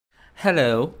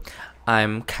Hello,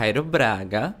 I'm Cairo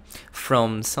Braga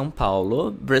from São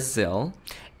Paulo, Brazil,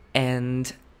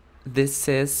 and this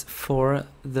is for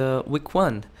the week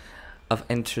 1 of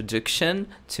Introduction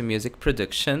to Music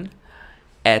Production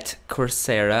at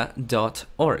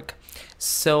Coursera.org.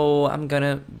 So I'm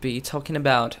gonna be talking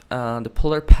about the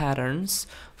polar patterns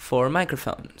for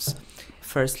microphones.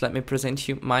 First, let me present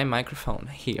you my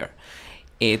microphone here.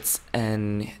 It's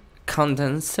an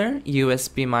condenser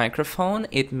USB microphone.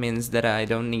 It means that I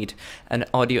don't need an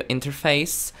audio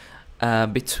interface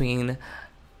between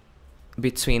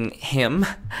him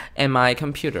and my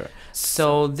computer.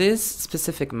 So this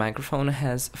specific microphone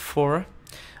has 4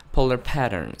 polar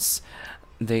patterns.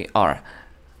 They are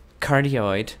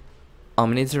cardioid,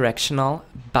 omnidirectional,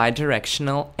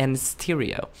 bidirectional, and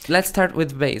stereo. Let's start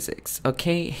with basics.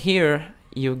 Okay, here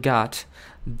you got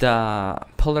the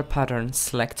polar pattern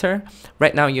selector.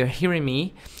 Right now you're hearing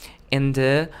me in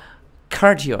the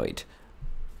cardioid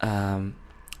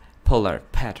polar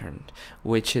pattern,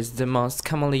 which is the most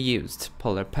commonly used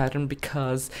polar pattern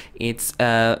because it's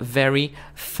very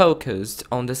focused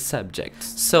on the subject.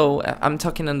 So I'm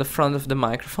talking on the front of the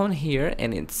microphone here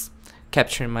and it's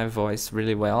capturing my voice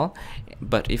really well,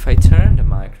 but if I turn the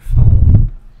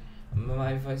microphone,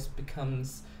 my voice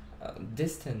becomes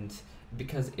distant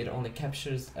because it only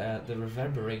captures the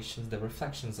reverberations, the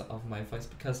reflections of my voice,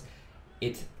 because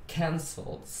it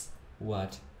cancels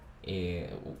the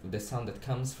sound that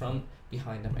comes from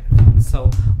behind the microphone. So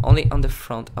only on the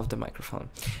front of the microphone.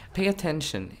 Pay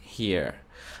attention here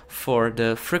for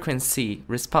the frequency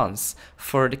response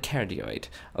for the cardioid.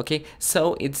 Okay,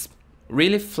 so it's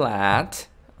really flat.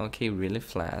 Okay, really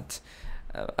flat.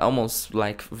 Almost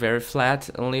like very flat,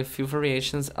 only a few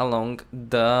variations along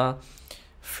the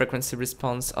frequency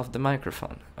response of the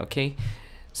microphone. Okay,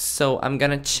 so I'm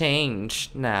gonna change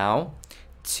now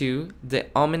to the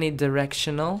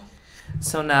omnidirectional.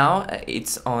 So now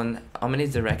it's on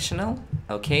omnidirectional.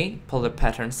 Okay, polar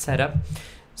pattern setup.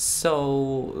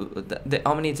 So the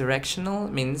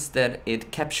omnidirectional means that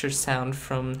it captures sound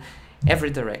from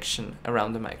every direction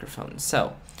around the microphone.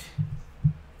 So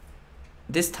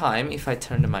this time, if I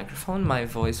turn the microphone, my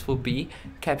voice will be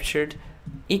captured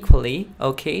equally,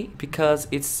 okay, because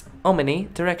it's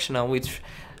omnidirectional, which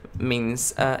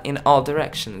means in all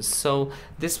directions. So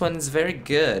this one is very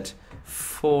good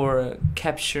for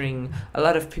capturing a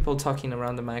lot of people talking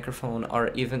around the microphone, or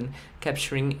even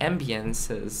capturing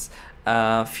ambiances,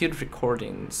 field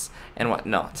recordings, and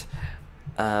whatnot.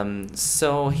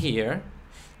 So here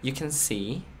you can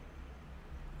see,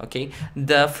 okay,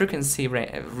 the frequency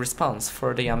response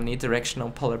for the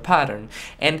omnidirectional polar pattern,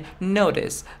 and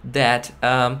notice that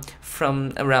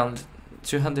from around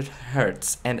 200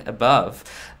 hertz and above,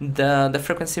 the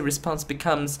frequency response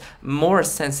becomes more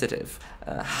sensitive,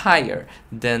 higher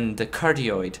than the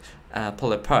cardioid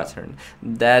polar pattern.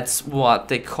 That's what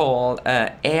they call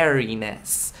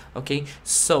airiness. Okay,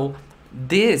 so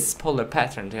this polar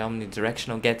pattern, the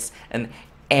omnidirectional, gets an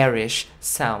airish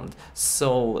sound,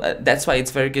 so that's why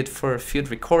it's very good for field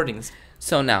recordings.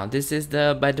 So now this is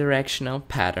the bidirectional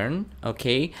pattern.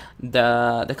 Okay,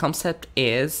 the concept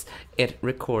is it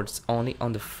records only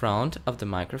on the front of the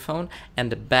microphone and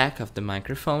the back of the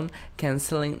microphone,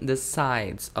 canceling the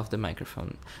sides of the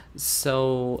microphone.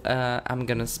 So I'm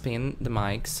gonna spin the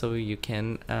mic so you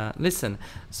can listen.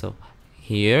 So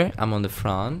here I'm on the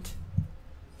front,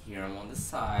 here I'm on the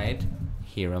side,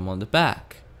 here I'm on the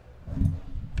back,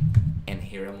 and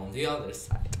here I'm on the other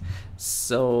side.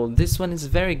 So this one is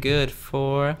very good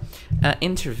for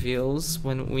interviews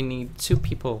when we need 2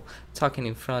 people talking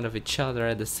in front of each other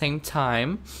at the same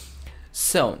time.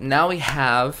 So now we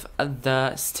have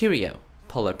the stereo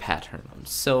polar pattern.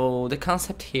 So the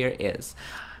concept here is,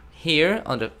 here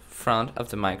on the front of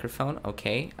the microphone,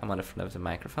 okay, I'm on the front of the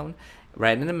microphone,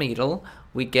 right in the middle,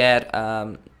 we got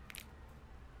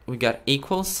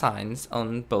equal signs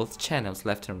on both channels,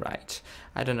 left and right.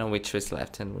 I don't know which is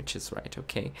left and which is right,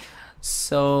 okay?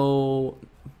 So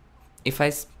if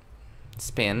I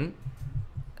spin,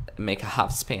 make a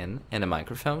half spin in a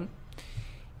microphone,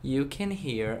 you can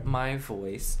hear my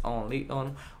voice only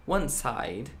on one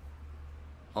side,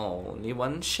 only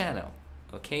one channel,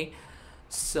 okay?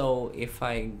 So if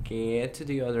I get to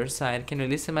the other side, can you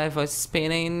listen my voice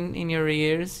spinning in your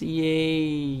ears?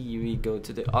 Yay! We go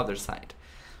to the other side.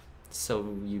 So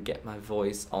you get my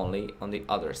voice only on the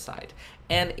other side,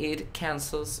 and it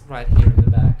cancels right here in the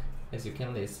back, as you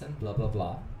can listen, blah blah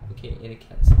blah. Okay, and it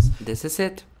cancels. This is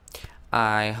it.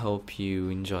 I hope you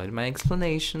enjoyed my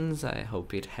explanations. I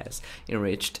hope it has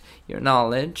enriched your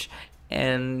knowledge,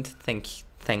 and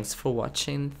thanks for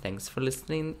watching, thanks for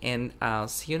listening, and I'll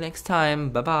see you next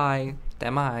time. Bye bye.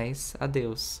 Até mais.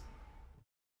 Adeus.